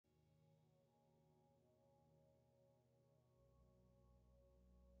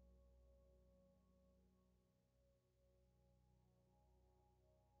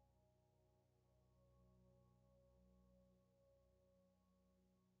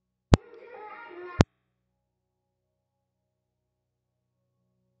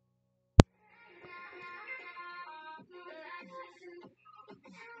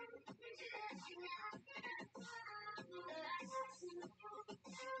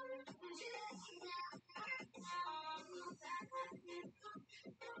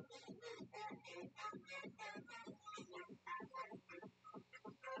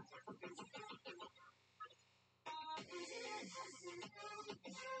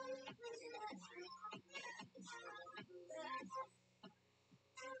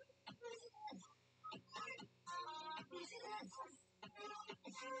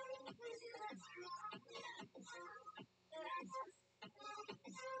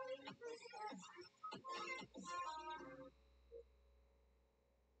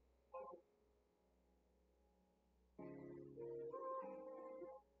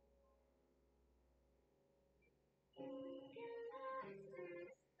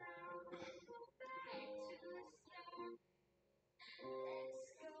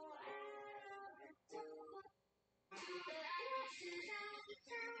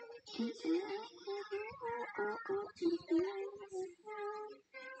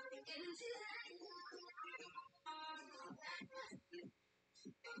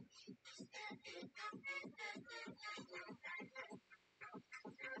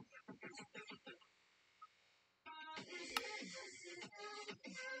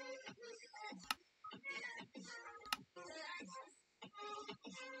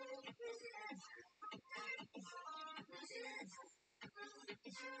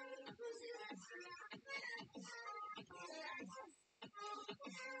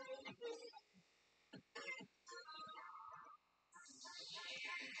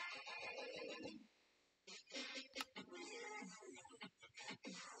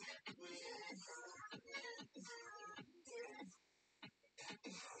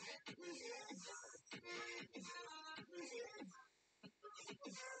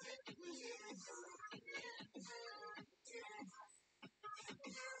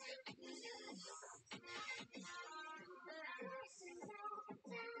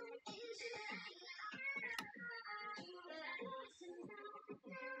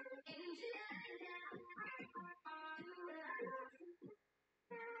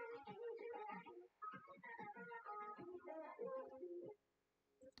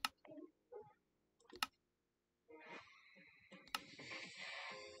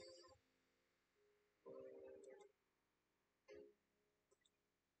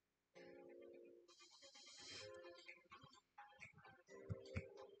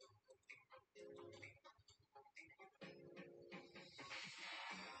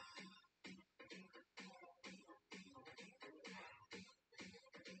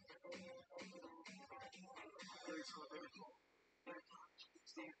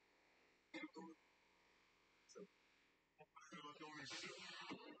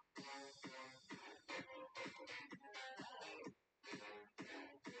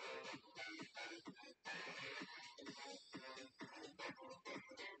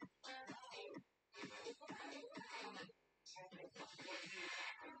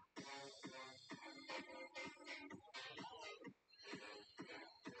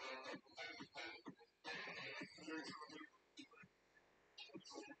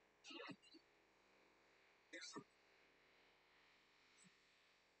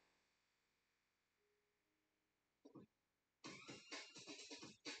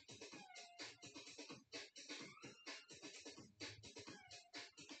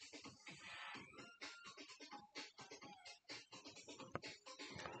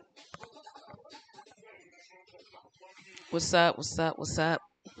What's up? What's up? What's up?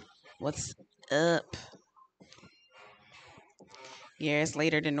 What's up? Yeah, it's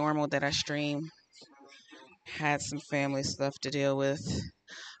later than normal that I stream. Had some family stuff to deal with,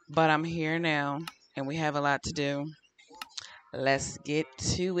 but I'm here now and we have a lot to do. Let's get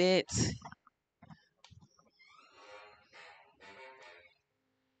to it.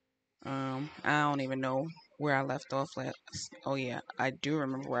 I don't even know where I left off last. Oh yeah, I do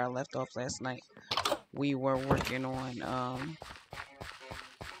remember where I left off last night. We were working on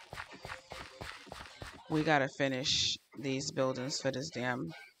we gotta finish these buildings for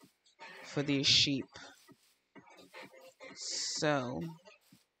for these sheep. So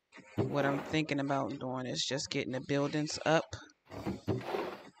what I'm thinking about doing is just getting the buildings up,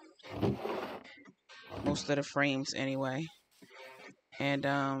 most of the frames anyway. And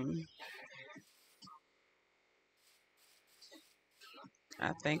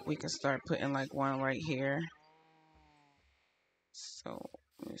I think we can start putting like one right here. So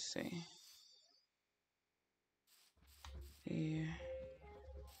let me see. Yeah.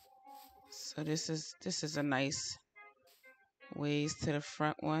 So this is a nice ways to the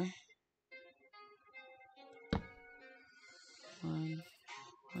front one. One,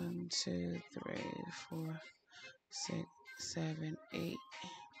 one, two, three, four, six, seven, eight.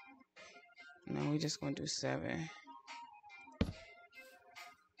 No, we just gonna do seven.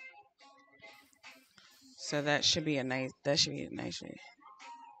 So that should be a nice. That should be a nice.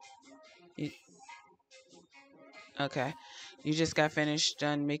 You, okay, you just got finished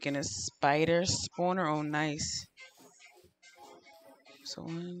done making a spider spawner. Oh, nice. So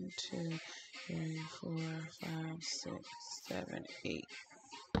one, two, three, four, five, six, seven, eight.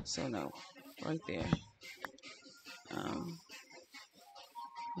 So no, right there. Um,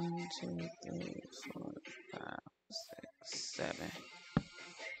 one, two, three, four, five, six, seven.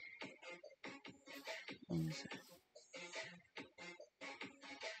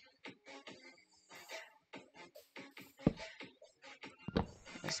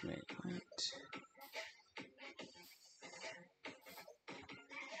 Let's make one.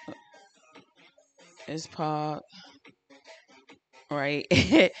 It's Pog, right?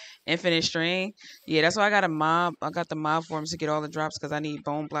 Infinite string. Yeah, that's why I got a mob. I got the mob forms to get all the drops because I need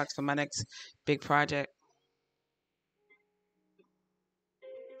bone blocks for my next big project.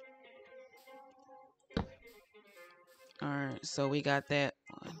 All right, so we got that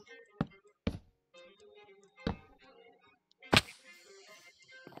one.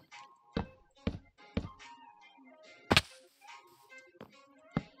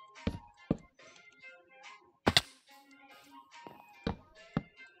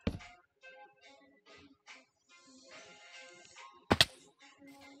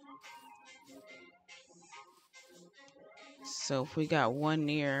 So if we got one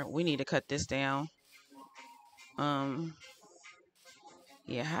near, we need to cut this down. Um,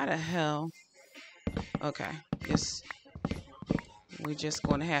 yeah, how the hell? Okay, this we just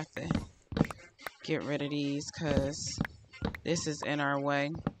gonna have to get rid of these because this is in our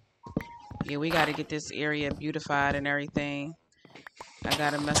way. Yeah, we got to get this area beautified and everything. I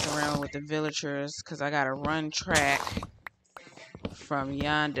got to mess around with the villagers because I got to run track from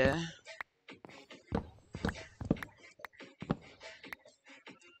yonder.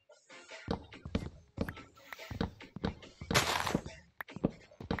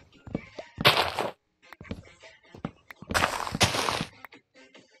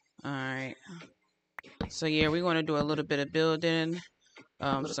 Alright. So yeah, we're going to do a little bit of building,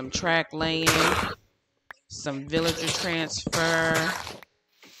 some track laying, some villager transfer,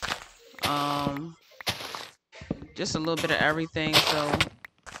 just a little bit of everything. So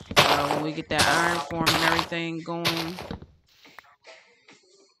when we get that iron form and everything going.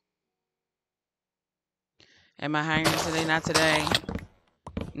 Am I hiring today? Not today.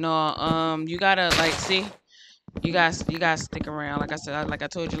 No, you gotta like see You guys stick around. Like I said, like I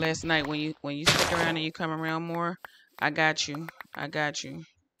told you last night, when you stick around and you come around more, I got you. I got you.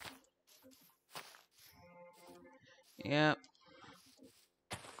 Yep.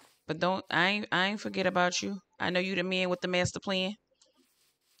 But don't I ain't forget about you. I know you the man with the master plan.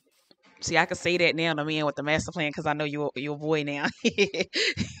 See, I can say that now, the man with the master plan, because I know you're a boy now.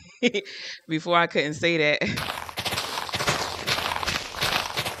 Before I couldn't say that,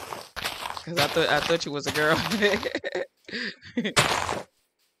 because I thought you was a girl.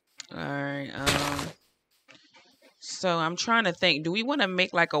 All right. So I'm trying to think. Do we want to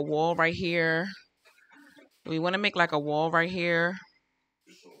make like a wall right here? Do we want to make like a wall right here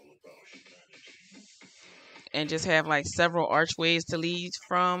and just have like several archways to lead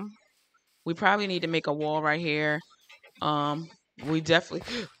from? We probably need to make a wall right here. Um, we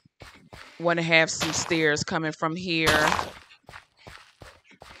definitely want to have some stairs coming from here.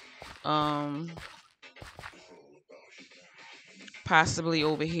 Um, possibly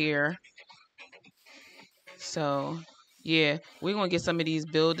over here. So yeah, we're gonna get some of these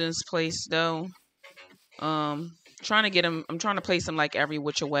buildings placed though. Trying to get them. I'm trying to place them like every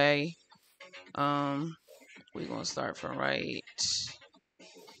which way. We're gonna start from right.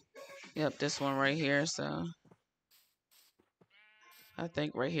 Yep, this one right here. So I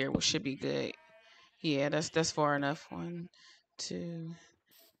think right here should be good. Yeah, that's far enough. 1, 2,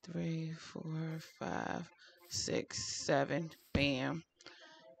 3, 4, 5, 6, 7. Bam.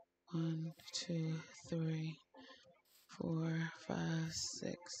 1, 2, 3, 4, 5,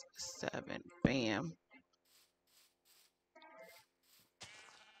 6, 7. Bam.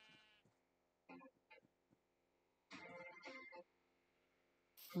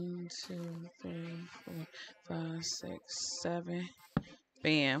 One, two, three, 4, 5, 6, 7.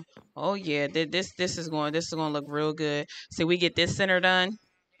 Bam. Oh yeah, this is gonna look real good. See, we get this center done.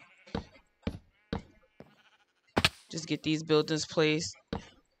 Just get these buildings placed.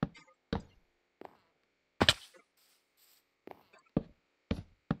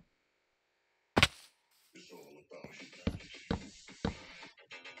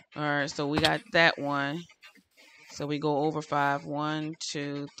 All right, so we got that one. So we go over 5. 1,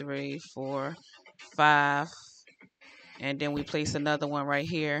 2, 3, 4, 5. And then we place another one right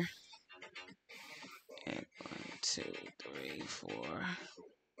here. And 1, 2, 3, 4,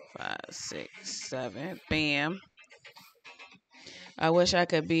 5, 6, 7. Bam. I wish I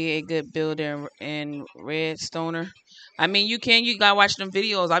could be a good builder in Redstoner. I mean, you gotta watch them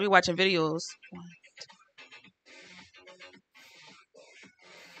videos. I'll be watching videos.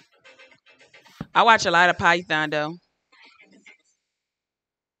 I watch a lot of Python though.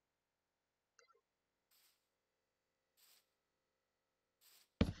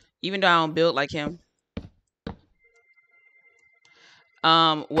 Even though I don't build like him.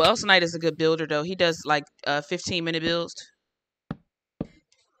 Wells Knight is a good builder though. He does like 15-minute builds.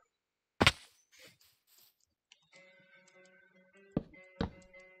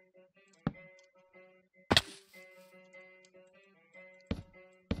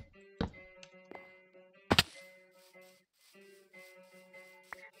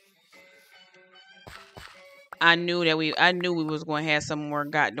 I knew we was going to have some more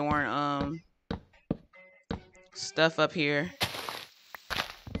goddamn stuff up here.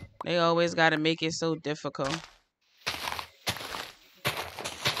 They always got to make it so difficult.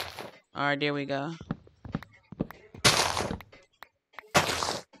 All right, there we go.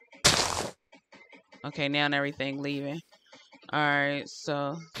 Okay, now everything leaving. All right,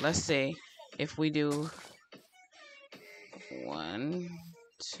 so let's see if we do 1,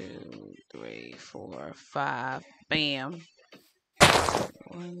 2, 3, 4, 5. Bam.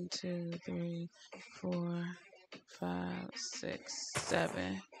 1, 2, 3, 4, 5, 6,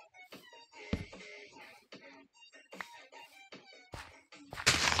 7.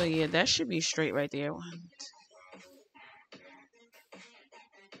 So yeah, that should be straight right there.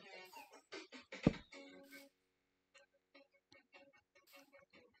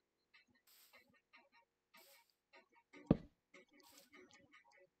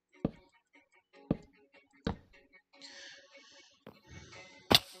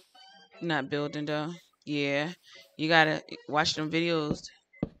 Not building though. Yeah, you gotta watch them videos.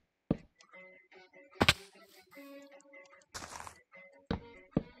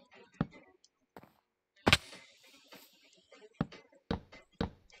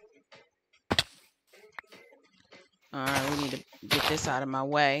 All right, we need to get this out of my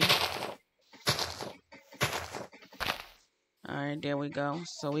way. All right, there we go.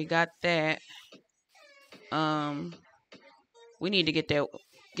 So we got that. We need to get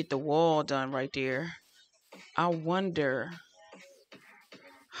the wall done right there. I wonder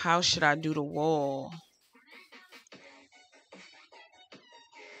how should I do the wall?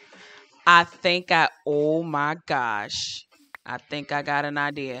 Oh my gosh. I think I got an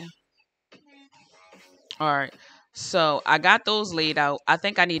idea. All right. So I got those laid out. I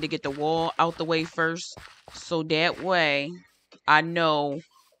think I need to get the wall out the way first. So that way I know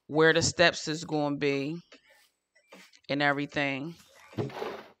where the steps is going to be and everything.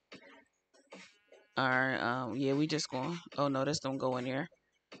 All right. Yeah, we just going. Oh no, this don't go in there.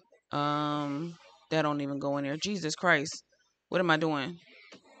 That don't even go in there. Jesus Christ. What am I doing?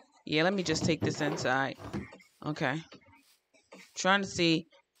 Yeah, let me just take this inside. Okay. Trying to see.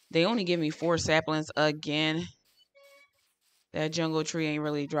 They only give me 4 saplings again. That jungle tree ain't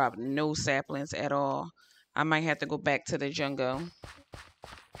really dropped no saplings at all. I might have to go back to the jungle.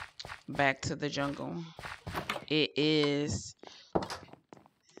 Back to the jungle. It is.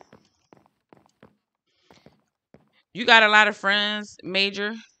 You got a lot of friends,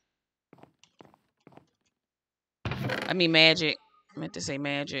 Major? I mean Magic. I meant to say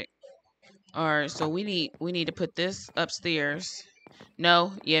Magic. Alright, so we need to put this upstairs.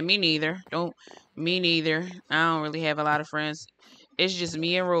 No, yeah, me neither. Don't me neither. I don't really have a lot of friends. It's just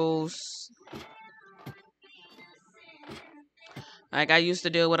me and Rose. Like I used to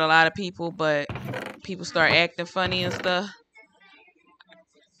deal with a lot of people, but people start acting funny and stuff.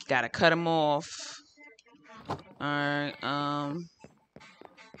 Gotta cut them off. Alright,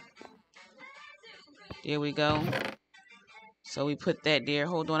 there we go. So we put that there.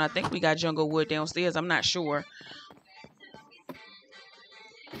 Hold on, I think we got jungle wood downstairs. I'm not sure.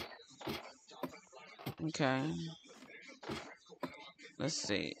 Okay. Let's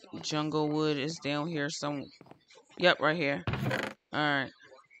see. Jungle wood is down here some. Yep, right here. Alright.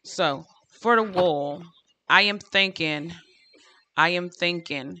 So for the wall, I am thinking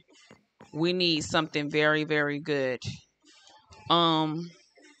we need something very, very good. Um,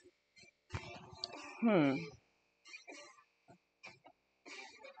 hmm.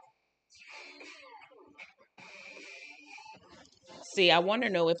 See, I want to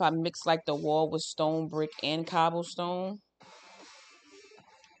know if I mix like the wall with stone brick and cobblestone.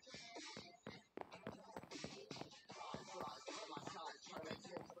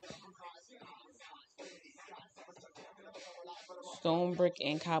 Stone brick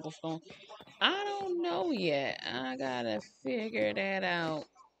and cobblestone. I don't know yet. I gotta figure that out.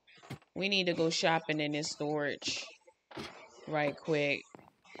 We need to go shopping in this storage right quick.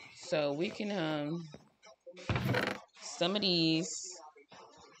 So we can some of these,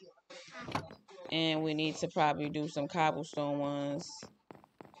 and we need to probably do some cobblestone ones.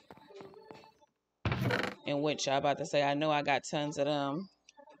 In which I'm about to say I know I got tons of them.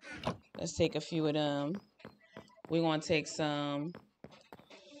 Let's take a few of them. We're gonna take some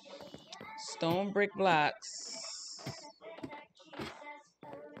stone brick blocks.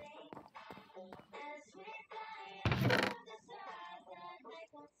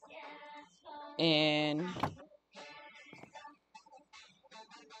 And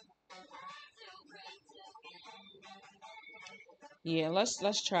yeah,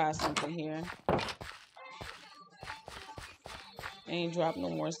 let's try something here. Ain't drop no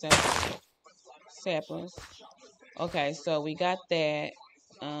more saplings. Okay, so we got that.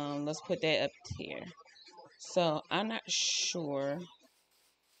 Let's put that up here. So I'm not sure.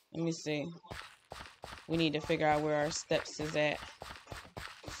 Let me see. We need to figure out where our steps is at.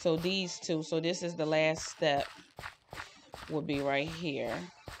 So these two. So this is the last step. Would be right here.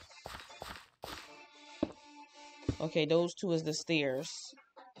 Okay, those two is the stairs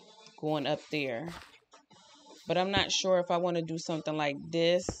going up there. But I'm not sure if I want to do something like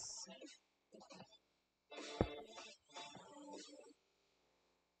this.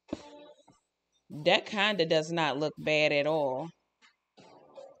 That kind of does not look bad at all.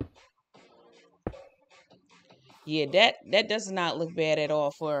 Yeah, that does not look bad at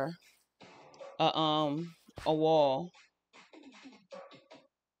all for a wall.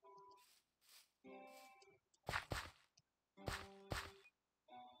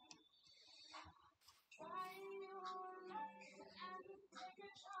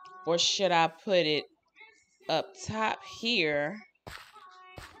 Or should I put it up top here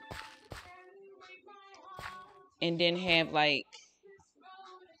and then have like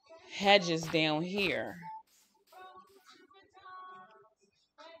hedges down here?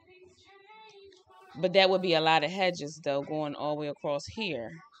 But that would be a lot of hedges though, going all the way across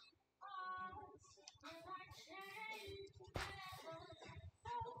here.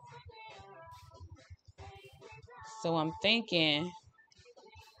 So I'm thinking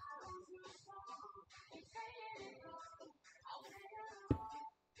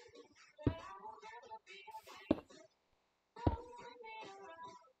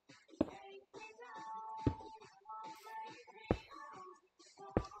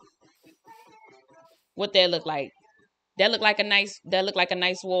What that look like? That look like a nice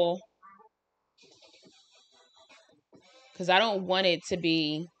wall. Cause I don't want it to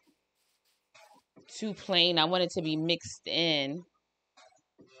be too plain. I want it to be mixed in.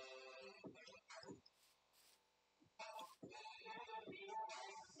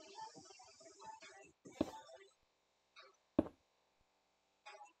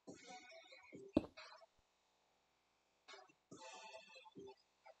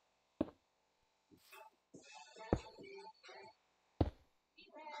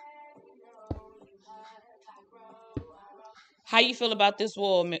 How you feel about this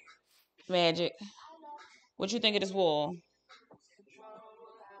wall, Magic? What you think of this wall?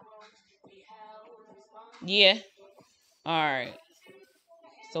 Yeah. All right.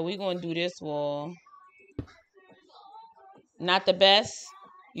 So we gonna do this wall. Not the best.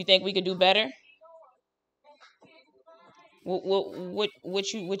 You think we could do better?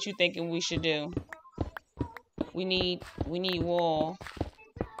 What you thinking we should do? We need wall.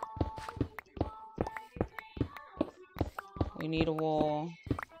 We need a wall.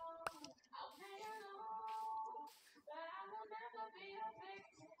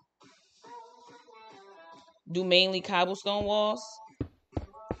 Do mainly cobblestone walls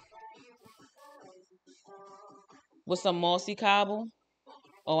with some mossy cobble.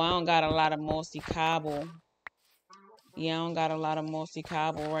 Oh, I don't got a lot of mossy cobble. Yeah, I don't got a lot of mossy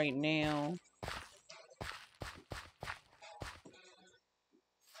cobble right now.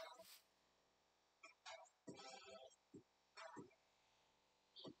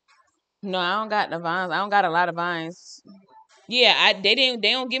 No, I don't got the vines. I don't got a lot of vines. Yeah, they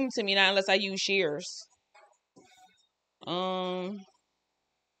don't give them to me now unless I use shears. Um,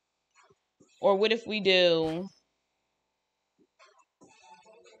 or what if we do?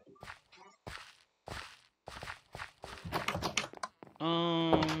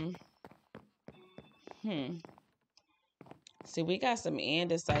 Um, hmm. See, we got some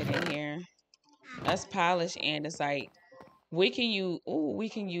andesite in here. Let's polish andesite. We can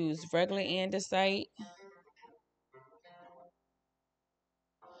use regular andesite.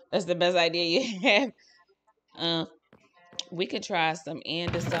 That's the best idea you have. We could try some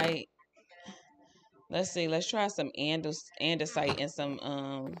andesite. Let's see. Let's try some andesite and some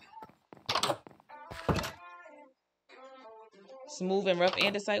smooth and rough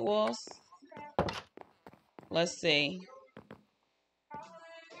andesite walls. Let's see.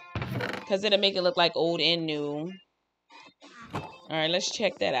 Because it'll make it look like old and new. All right, let's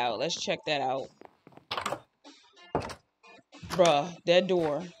check that out. Let's check that out. Bruh, that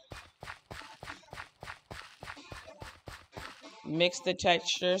door. Mix the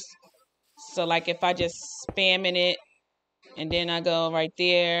textures. So like if I just spam in it and then I go right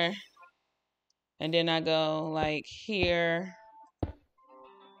there and then I go like here.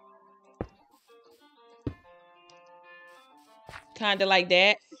 Kind of like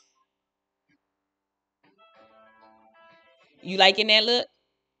that. You liking that look?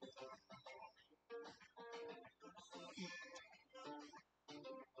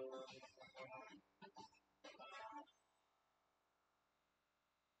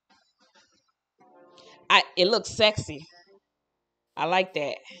 It looks sexy. I like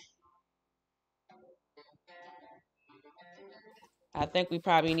that. I think we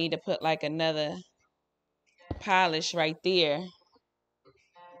probably need to put like another polish right there.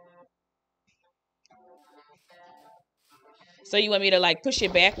 So you want me to like push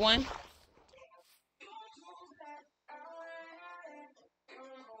it back one?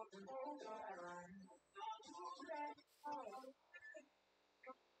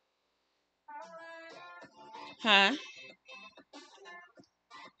 Huh?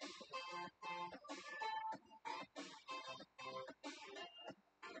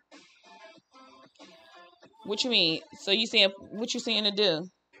 What you mean? So you saying what you saying to do?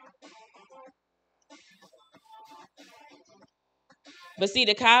 But see,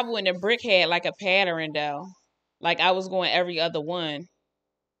 the cobble and the brick had like a pattern though. Like I was going every other one.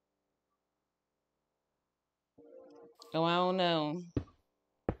 Oh, I don't know.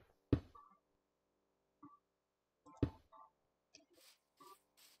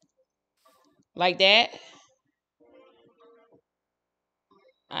 Like that?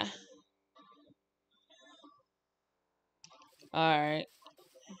 Uh, all right.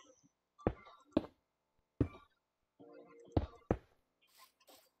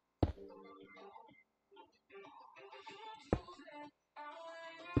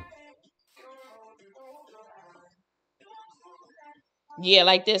 Yeah,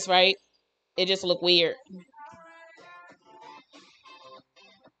 like this, right? It just look weird.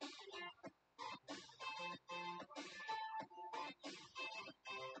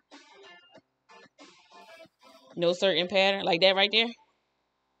 No certain pattern like that right there.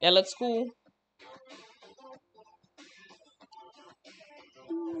 That looks cool.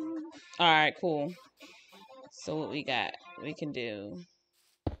 All right, cool. So what we got? We can do.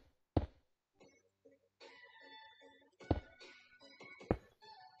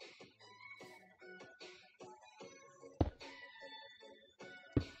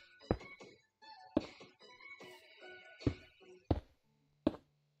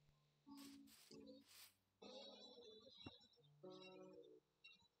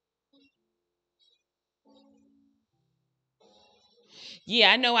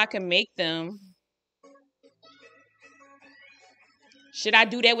 Yeah, I know I can make them. Should I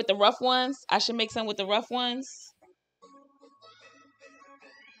do that with the rough ones? I should make some with the rough ones.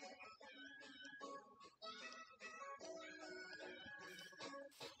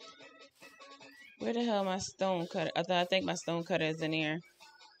 Where the hell my stone cutter? I think my stone cutter is in here.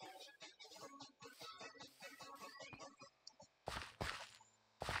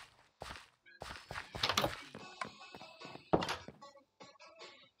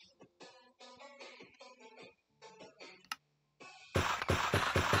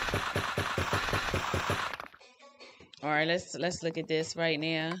 All right, let's look at this right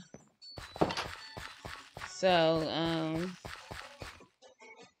now. So,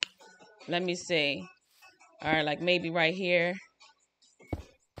 let me see. All right, like maybe right here.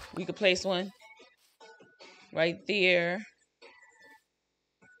 We could place one right there.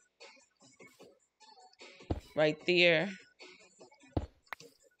 Right there.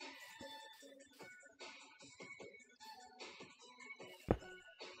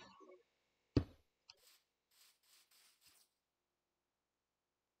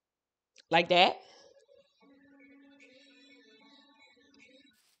 Like that.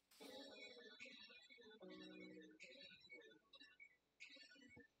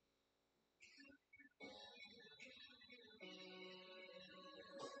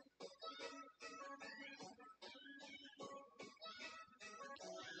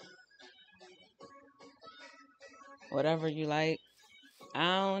 Whatever you like.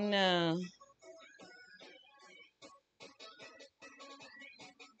 I don't know.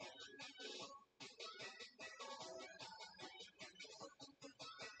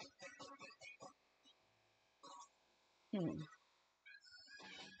 Hmm.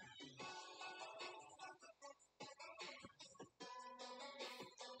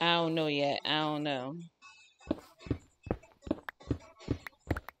 I don't know yet. I don't know.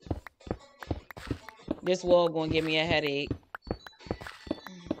 This wall gonna give me a headache.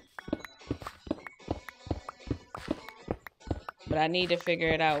 But I need to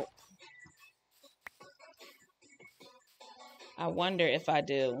figure it out. I wonder if I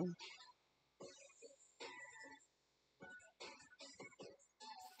do.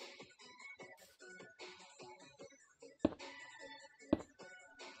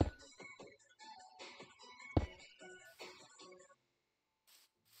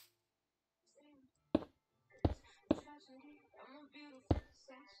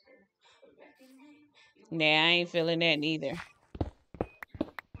 Nah, I ain't feeling that neither.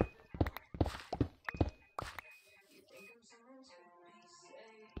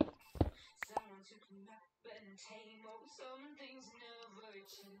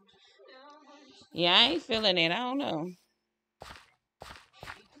 Yeah, I ain't feeling it. I don't know.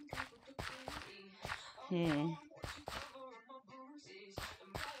 Hmm.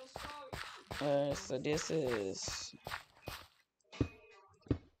 So this is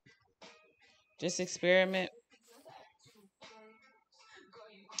just experiment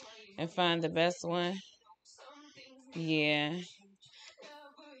and find the best one. Yeah.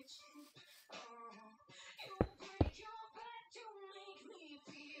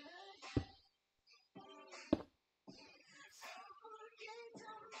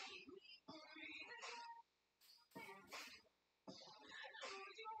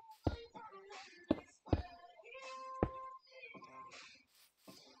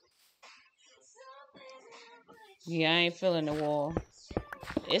 Yeah, I ain't feeling the wall.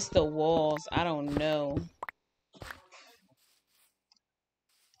 It's the walls. I don't know.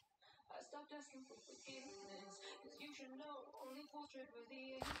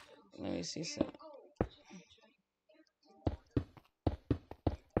 Let me see some.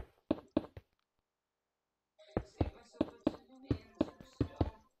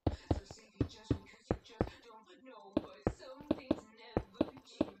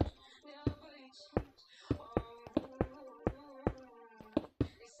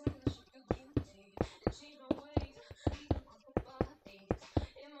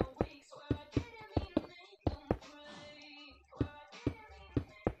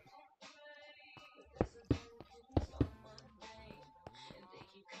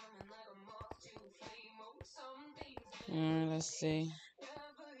 Let's see.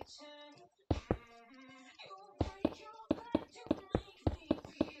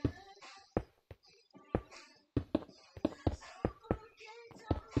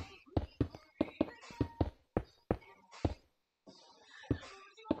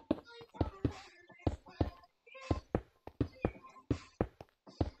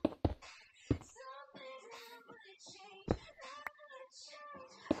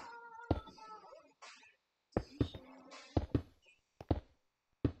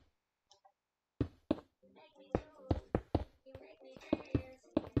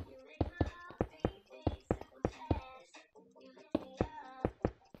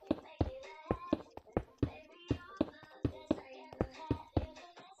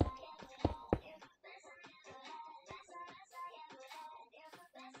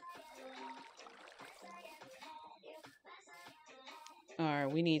 All right,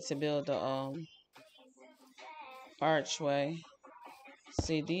 we need to build the archway.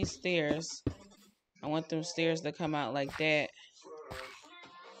 See these stairs. I want them stairs to come out like that.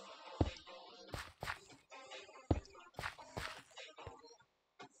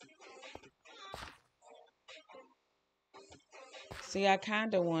 See, I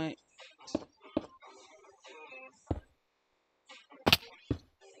kind of want.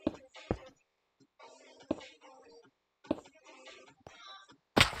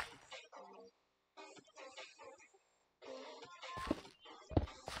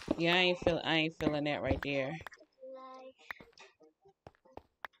 Yeah, I ain't feeling that right there.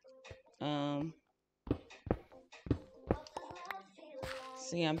 Um,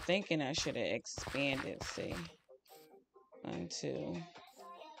 see, I'm thinking I should have expanded. See, 1, 2,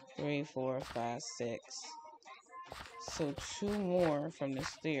 3, 4, 5, 6. So 2 more from the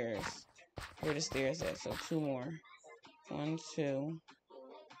stairs. Where the stairs at? So 2 more. 1, 2.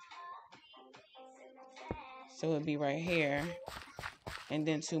 So it'd be right here, and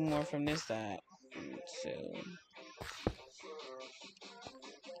then 2 more from this side. 1, 2.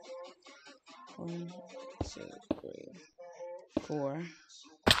 1, 2, 3, 4.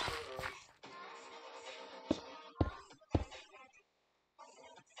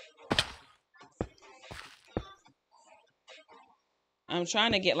 I'm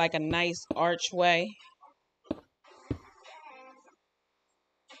trying to get like a nice archway.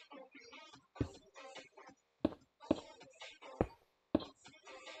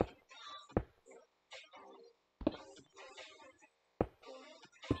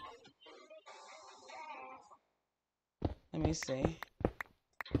 Let me see.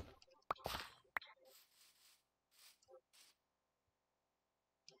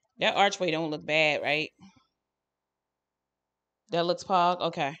 That archway don't look bad, right? That looks pog?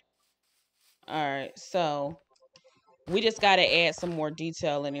 Okay. Alright, so we just gotta add some more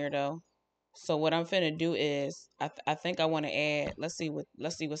detail in here though. So what I'm finna do is I think I wanna add, let's see what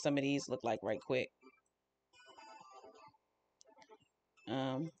some of these look like right quick.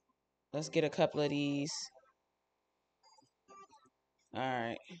 Let's get a couple of these.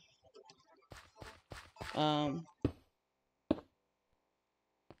 Alright.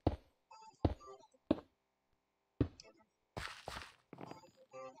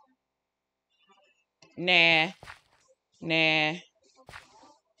 Nah.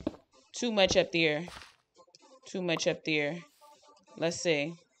 Too much up there. Too much up there. Let's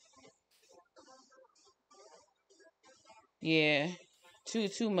see. Yeah.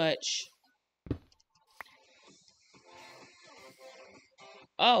 Too much.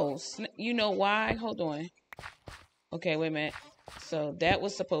 Oh, you know why? Hold on. Okay, wait a minute. So that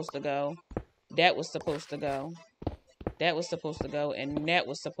was supposed to go. That was supposed to go. That was supposed to go. And that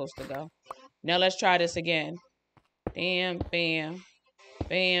was supposed to go. Now let's try this again. Bam, bam,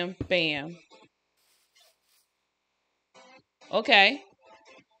 bam, bam. Okay.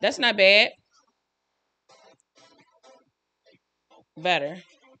 That's not bad. Better.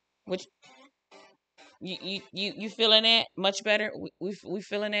 Which you feeling that much better? We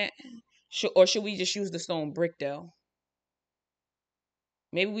feeling that? Or should we just use the stone brick though?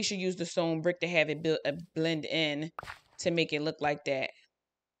 Maybe we should use the stone brick to have it blend in to make it look like that.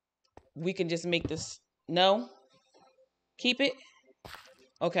 We can just make this. No? Keep it?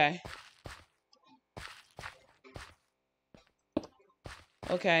 Okay.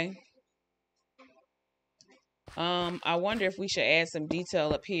 Okay. I wonder if we should add some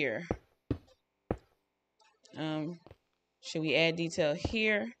detail up here. Should we add detail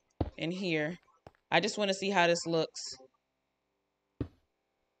here and here? I just want to see how this looks.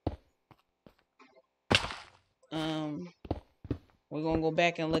 We're gonna go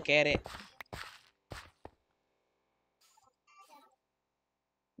back and look at it.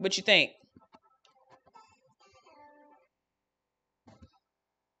 What you think?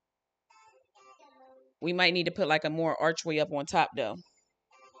 We might need to put like a more archway up on top though.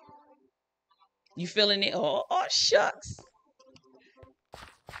 You feeling it? Oh, oh shucks.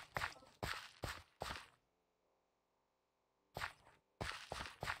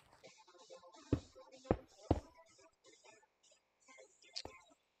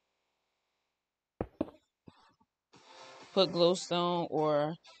 Put glowstone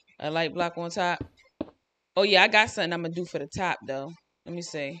or a light block on top. Oh yeah, I got something I'm gonna do for the top though. Let me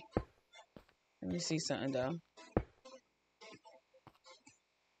see. Let me see something though.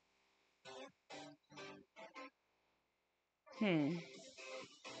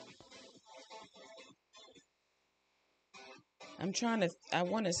 I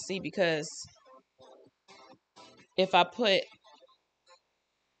want to see because if I put,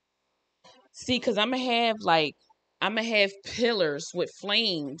 see, because I'm gonna have pillars with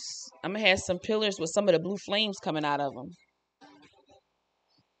flames. I'm gonna have some pillars with some of the blue flames coming out of them.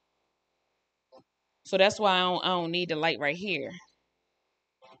 So that's why I don't need the light right here.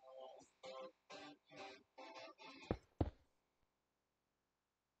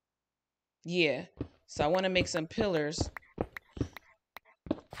 Yeah. So I want to make some pillars.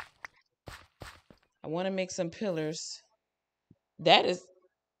 I want to make some pillars. That is,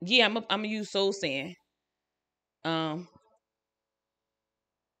 yeah, I'm gonna use soul sand. Um,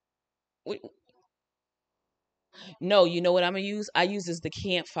 no, you know what I'm gonna use? I use is the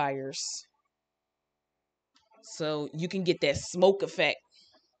campfires. So you can get that smoke effect.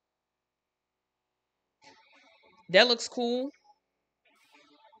 That looks cool.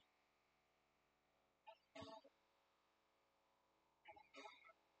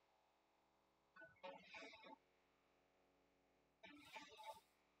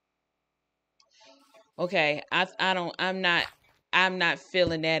 Okay, I'm not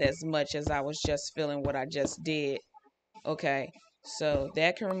feeling that as much as I was just feeling what I just did. Okay. So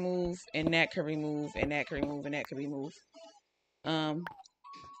that can remove and that can remove and that can remove and that can remove.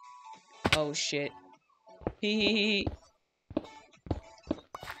 Oh shit. He.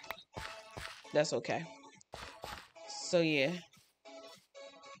 That's okay. So yeah.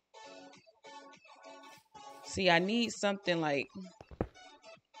 See, I need something like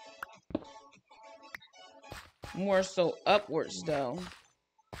more so upwards though.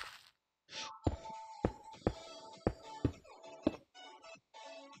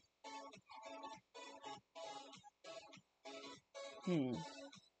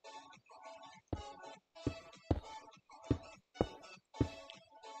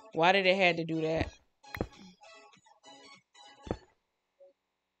 Why did it had to do that?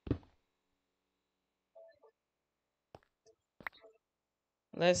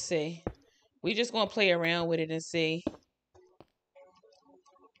 Let's see. We just gonna play around with it and see.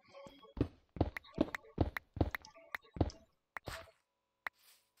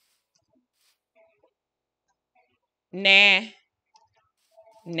 Nah.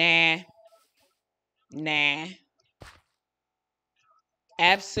 Nah. Nah.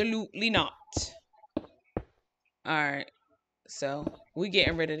 Absolutely not. Alright. So we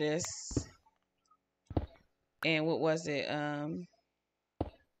getting rid of this. And what was it?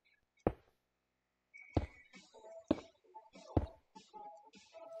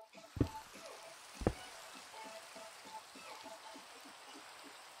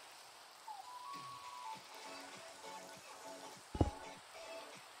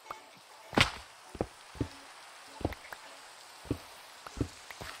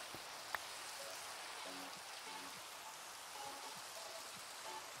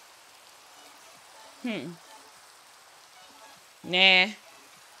 Nah.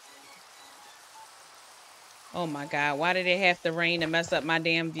 Oh my god, why did it have to rain to mess up my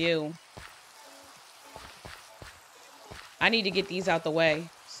damn view? I need to get these out the way.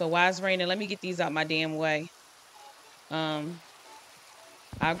 So why it's raining? Let me get these out my damn way. I'll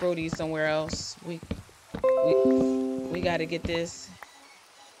grow these somewhere else. We gotta get this.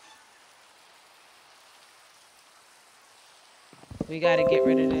 We gotta get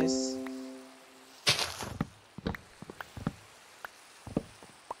rid of this.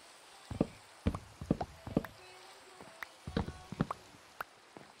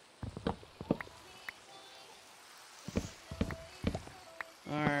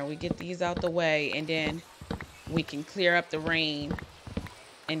 Alright, we get these out the way and then we can clear up the rain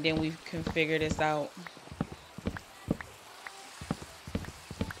and then we can figure this out.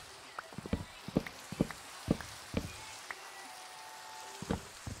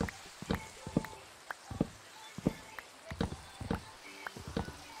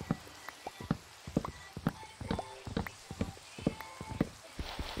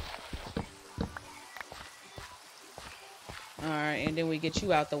 Alright, and then we get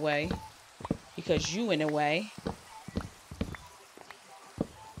you out the way. because you in the way.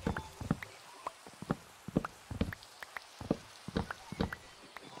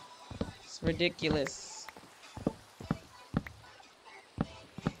 It's ridiculous.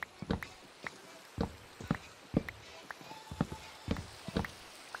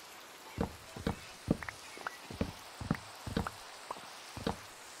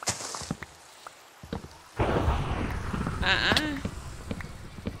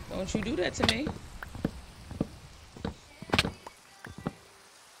 Don't you do that to me.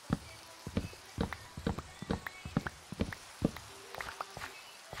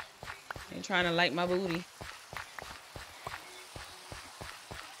 Ain't trying to light my booty.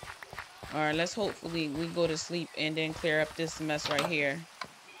 Alright, let's hopefully we go to sleep and then clear up this mess right here.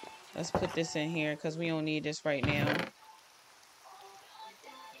 Let's put this in here because we don't need this right now.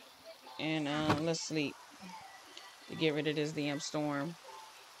 And let's sleep to get rid of this damn storm.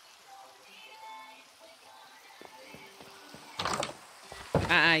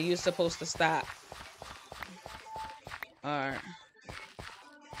 You're supposed to stop. Alright.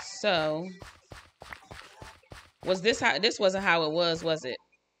 So, was this how, this wasn't how it was it?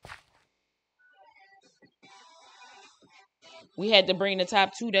 We had to bring the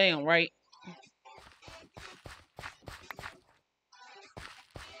top two down, right?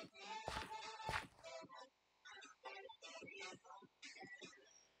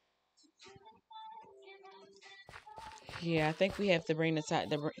 Yeah, I think we have to bring the top,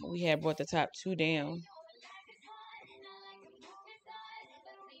 we had brought the top two down.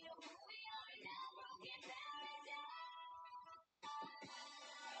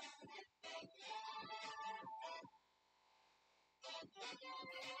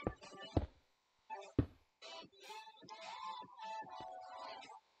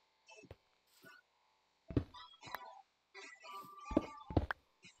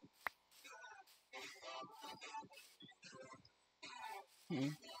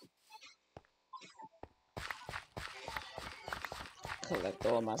 Collect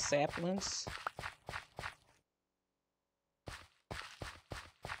all my saplings.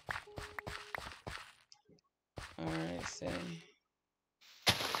 Alright, so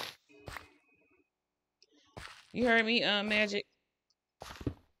you heard me, Magic?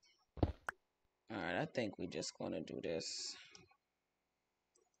 Alright, I think we just gonna do this.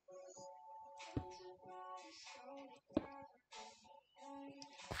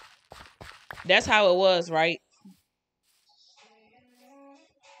 That's how it was, right?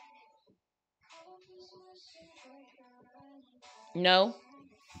 No.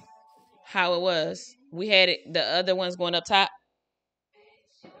 How it was. We had it, the other ones going up top.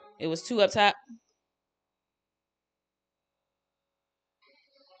 It was two up top.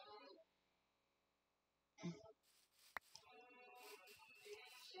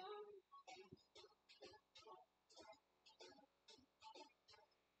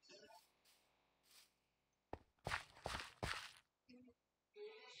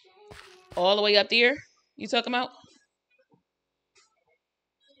 All the way up there? You talking about?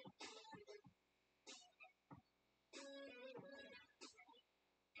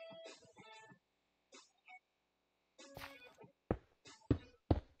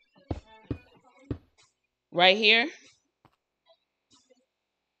 Right here?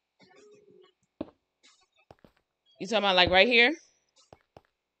 You talking about like right here?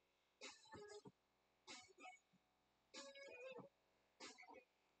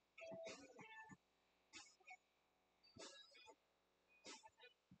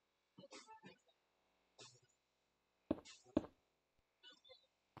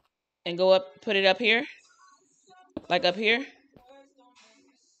 And go up, put it up here? Like up here?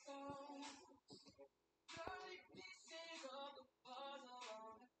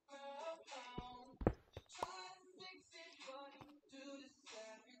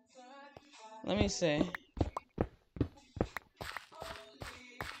 Let me see.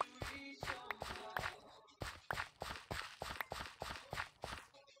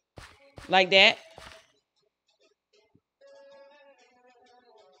 Like that?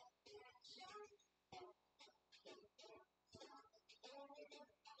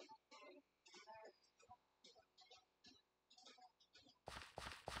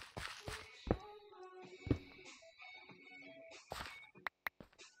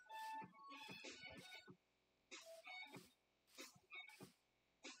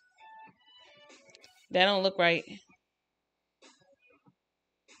 That don't look right.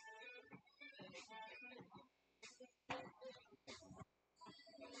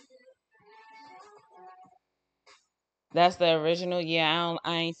 That's the original. Yeah,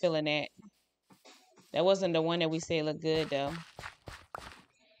 I ain't feeling that. That wasn't the one that we say looked good though.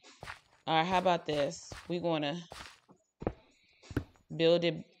 All right, how about this? We're going to build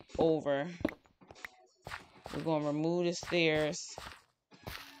it over. We're going to remove the stairs,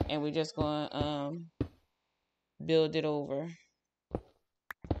 and we're just going to build it over.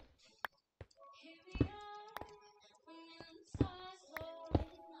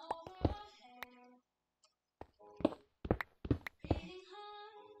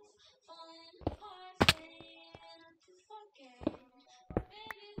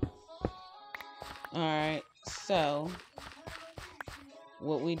 All right, so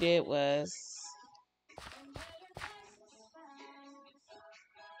what we did was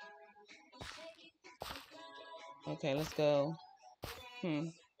okay, let's go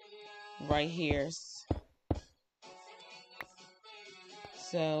right here.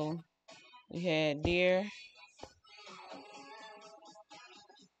 So we had deer.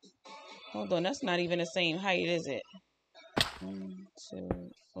 Hold on, that's not even the same height, is it? 1, 2,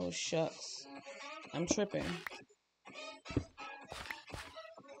 oh shucks. I'm tripping.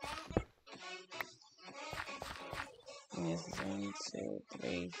 This is 1, 2,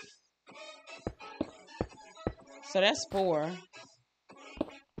 3. So that's 4.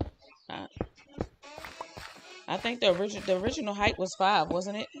 I think the original height was 5,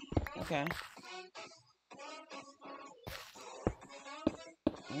 wasn't it? Okay.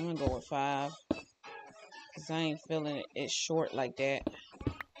 I'm gonna go with 5. Cause I ain't feeling it short like that.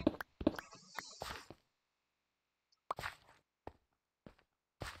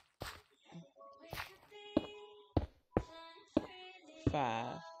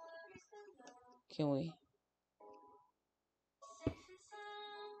 Five. Can we?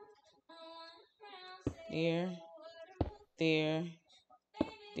 There. There.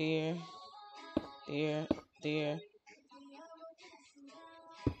 There. There. There.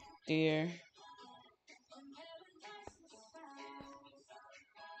 There.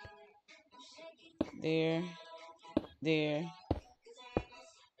 There. There.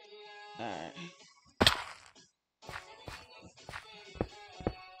 Alright.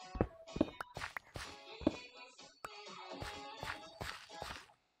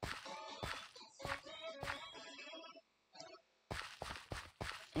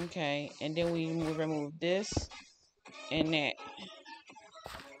 Okay, and then we remove this and that.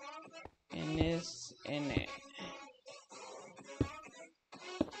 And this and that.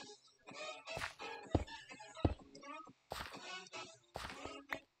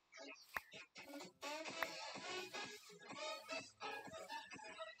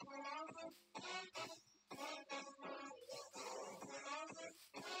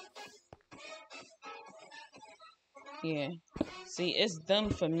 Yeah. See, it's them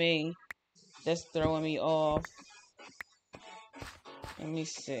for me that's throwing me off. Let me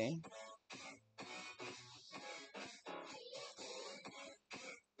see.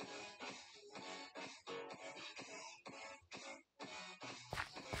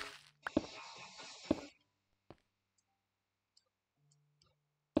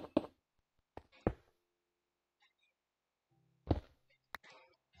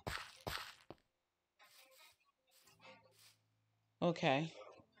 Okay.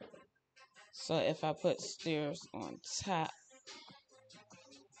 So if I put stairs on top.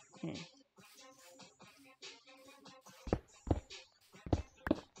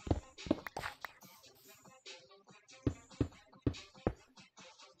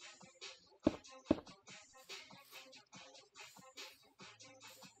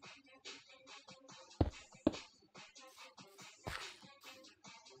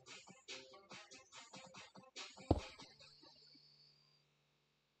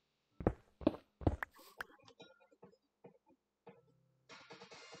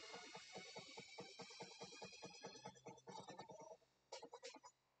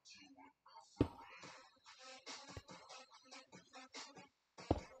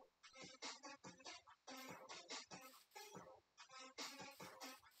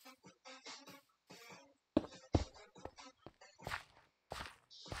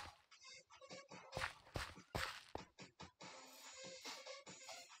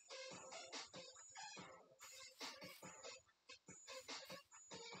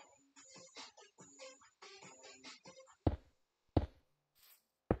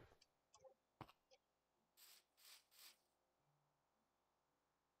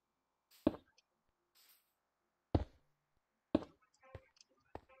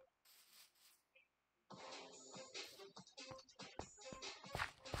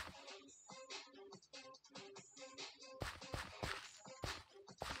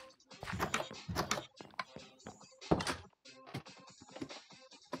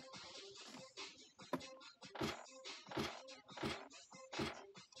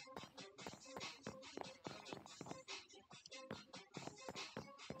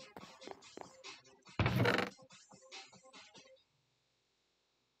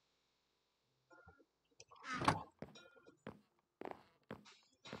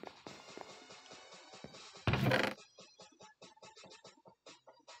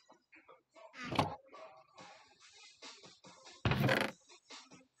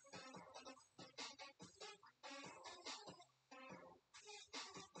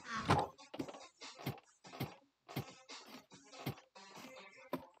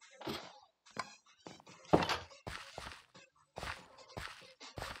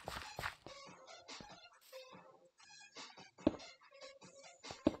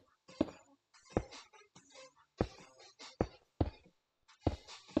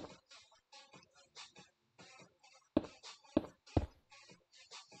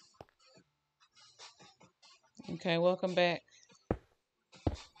 Okay, welcome back.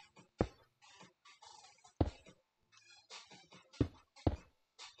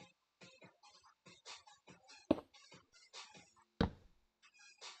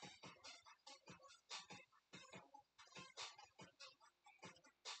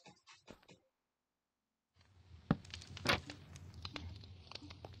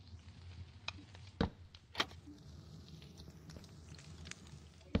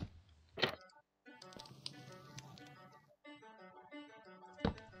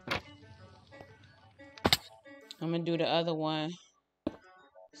 I'm gonna do the other one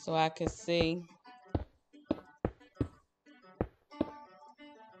so I can see.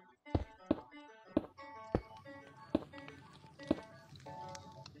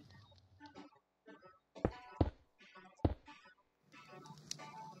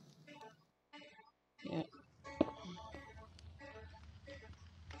 Yep.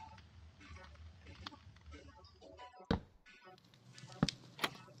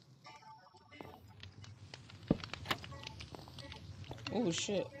 Oh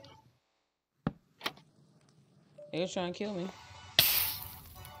shit. They were trying to kill me.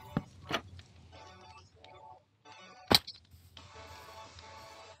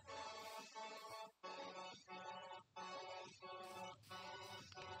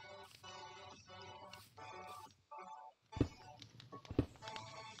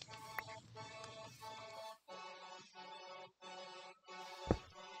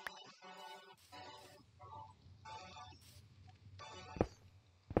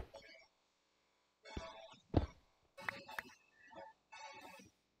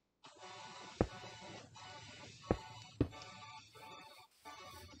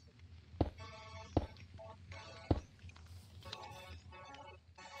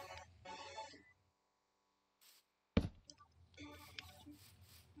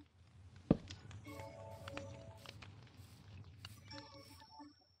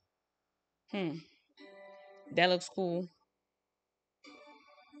 Hmm. That looks cool.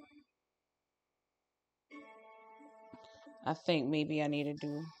 I think maybe I need to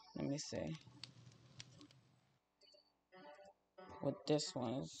do, let me see what this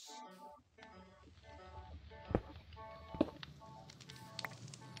one is.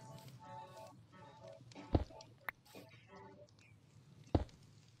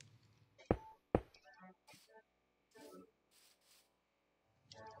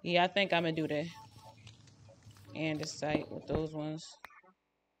 Yeah, I think I'm gonna do the andesite with those ones.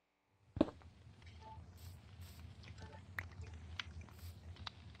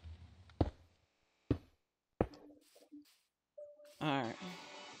 All right.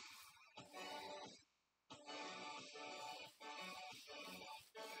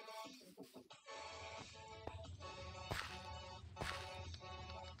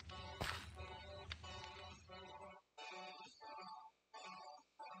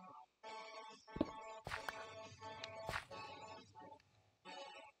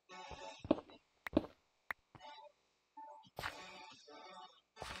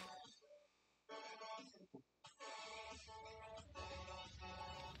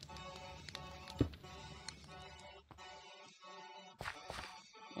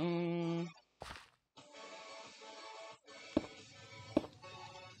 Mm,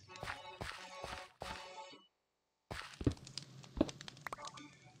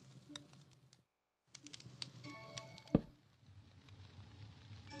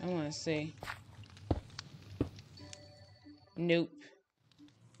 I want to see. Nope.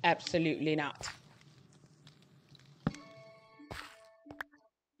 Absolutely not.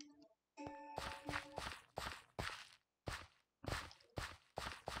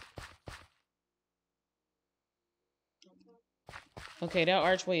 Okay, that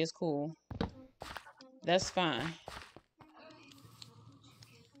archway is cool. That's fine.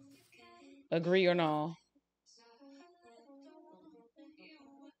 Agree or no?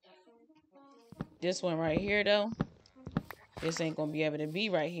 This one right here, though, this ain't gonna be able to be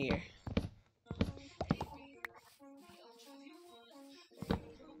right here.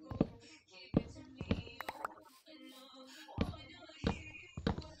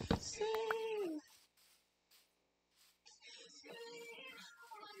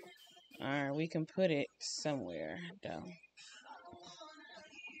 All right, we can put it somewhere, though.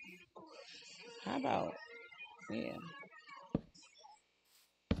 How about, yeah.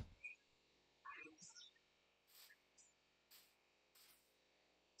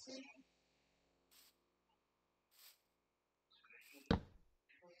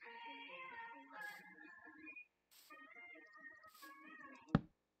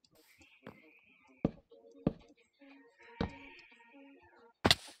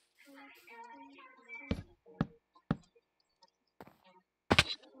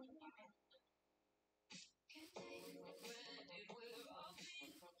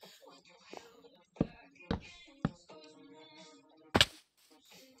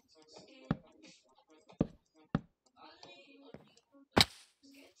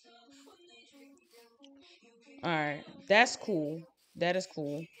 All right, that's cool. That is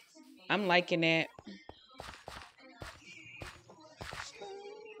cool. I'm liking that.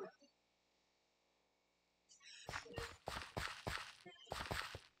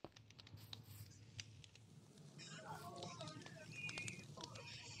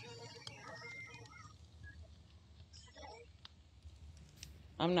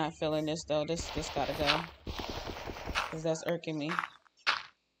 I'm not feeling this though. This gotta go because that's irking me.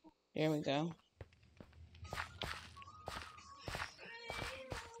 There we go.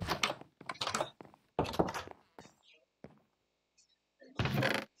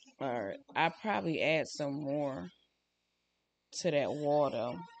 All right, I probably add some more to that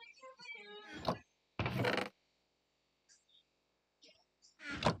water.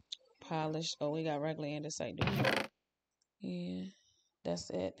 Polish. Oh, we got regular andesite. Do we? Yeah, that's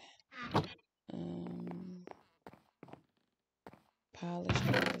it. Um, Polished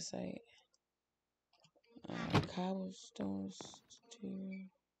andesite. Cobblestone steel.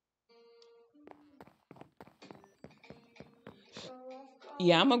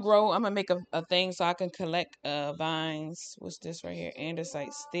 Yeah, I'm gonna grow. I'm gonna make a thing so I can collect vines. What's this right here?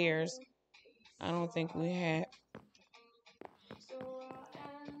 Andesite stairs. I don't think we had.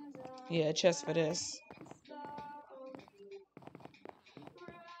 Yeah, a chest for this.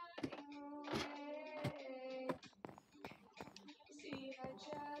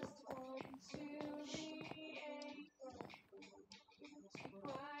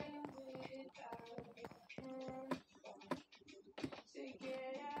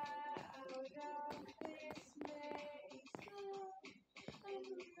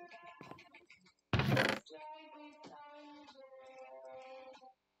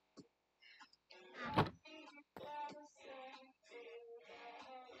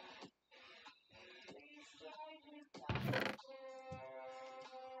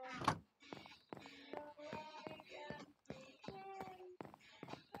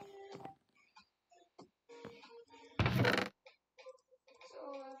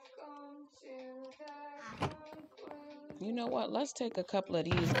 You know what? Let's take a couple of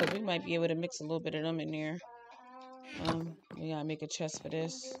these because we might be able to mix a little bit of them in there. We gotta make a chest for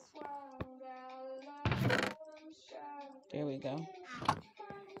this. There we go.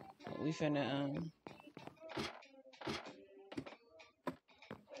 We finna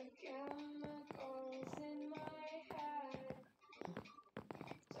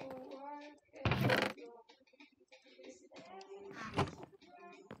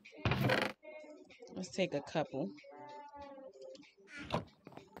let's take a couple.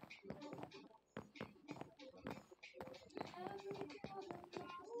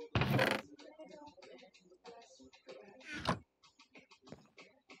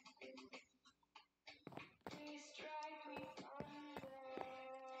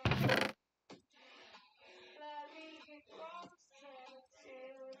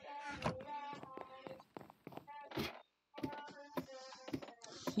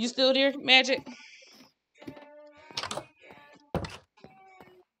 You still there, Magic?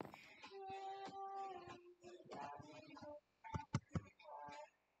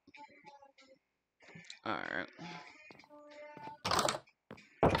 All right.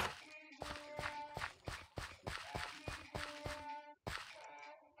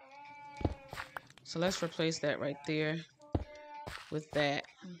 So let's replace that right there with that.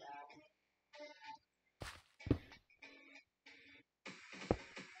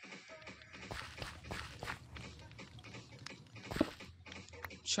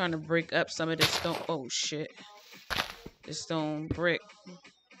 Trying to break up some of this stone. Oh shit. This stone brick.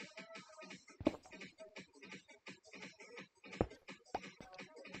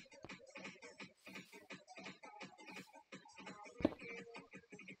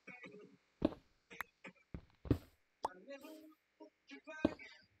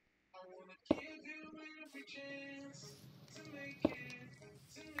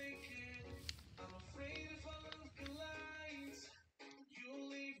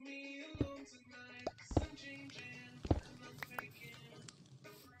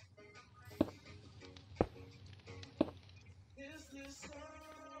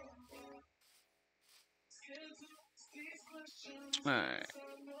 All right.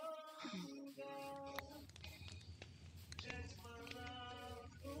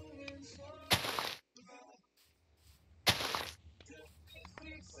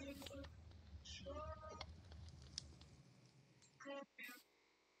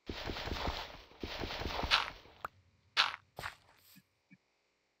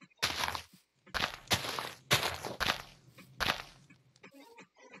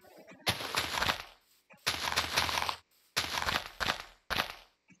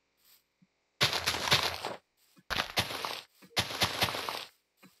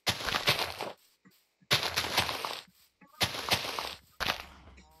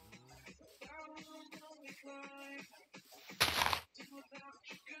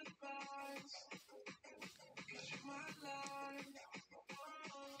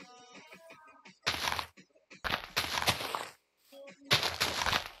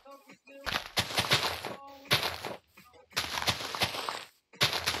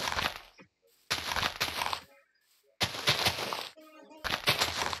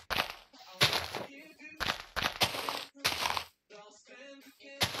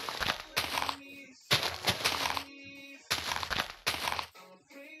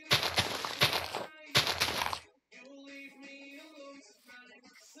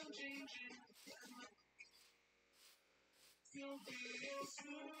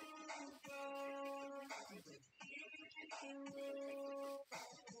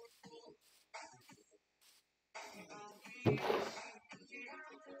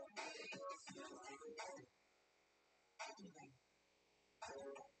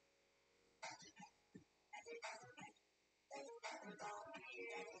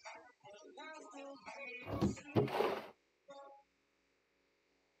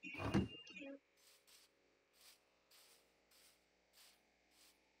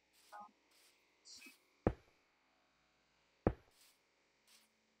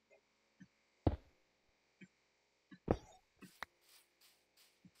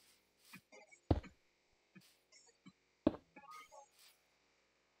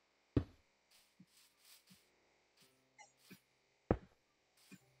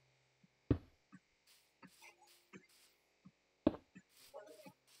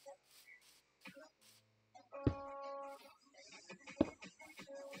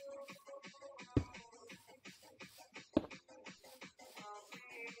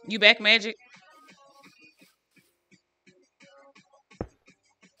 You back, Magic?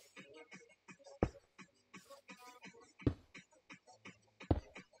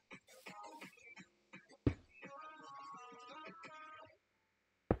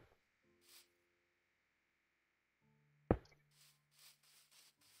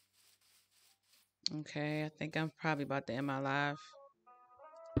 Okay, I think I'm probably about to end my live.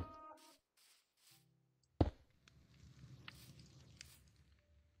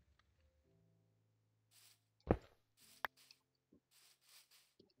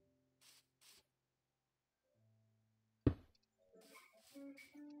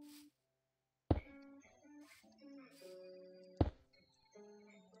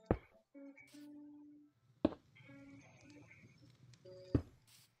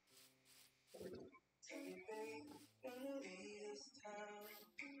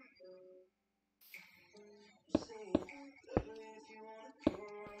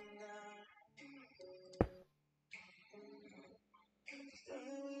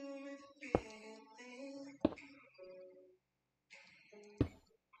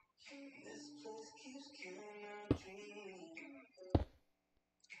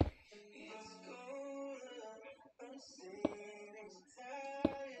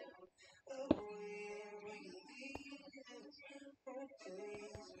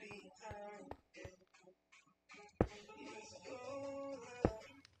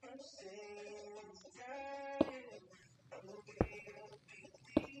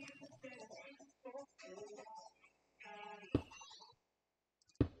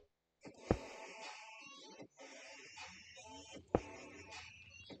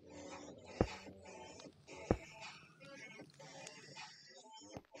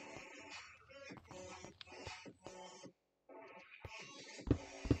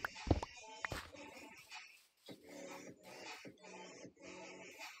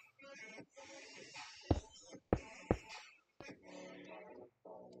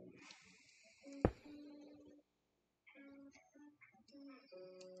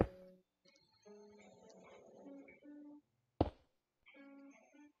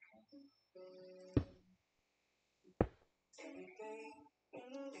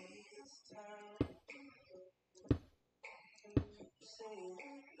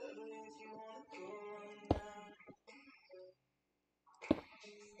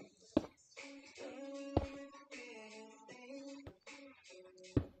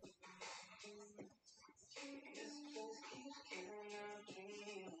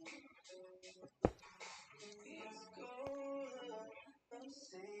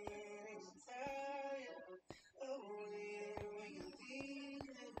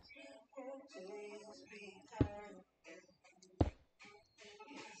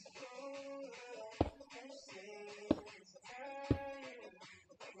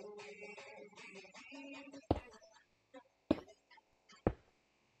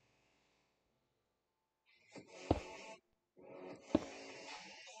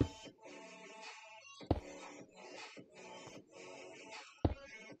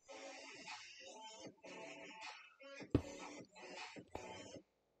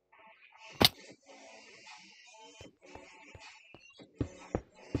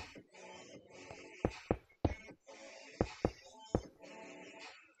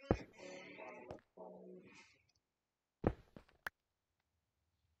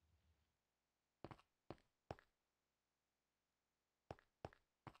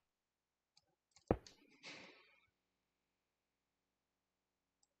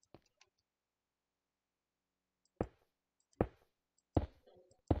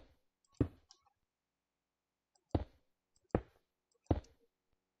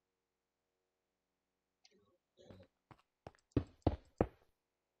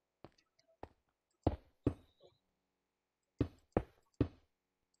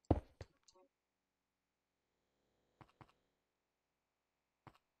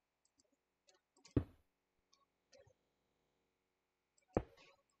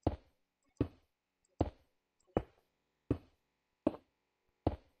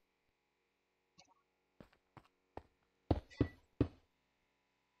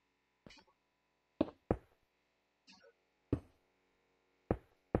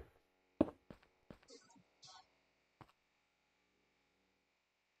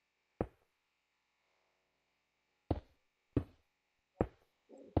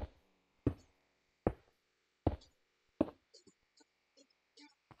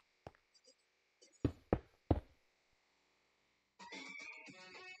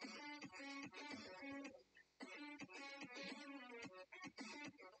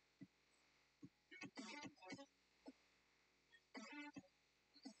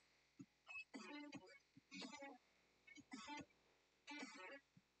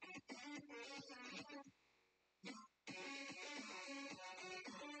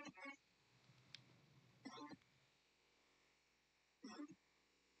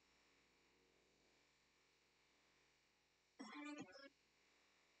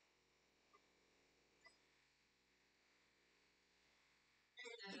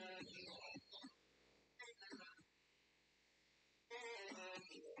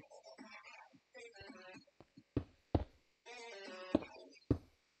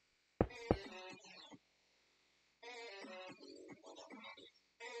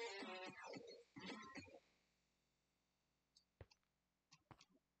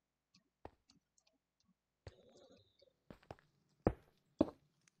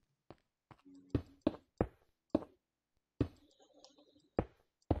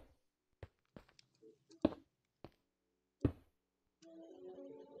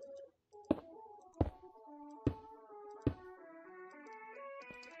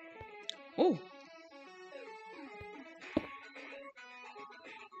 Ooh.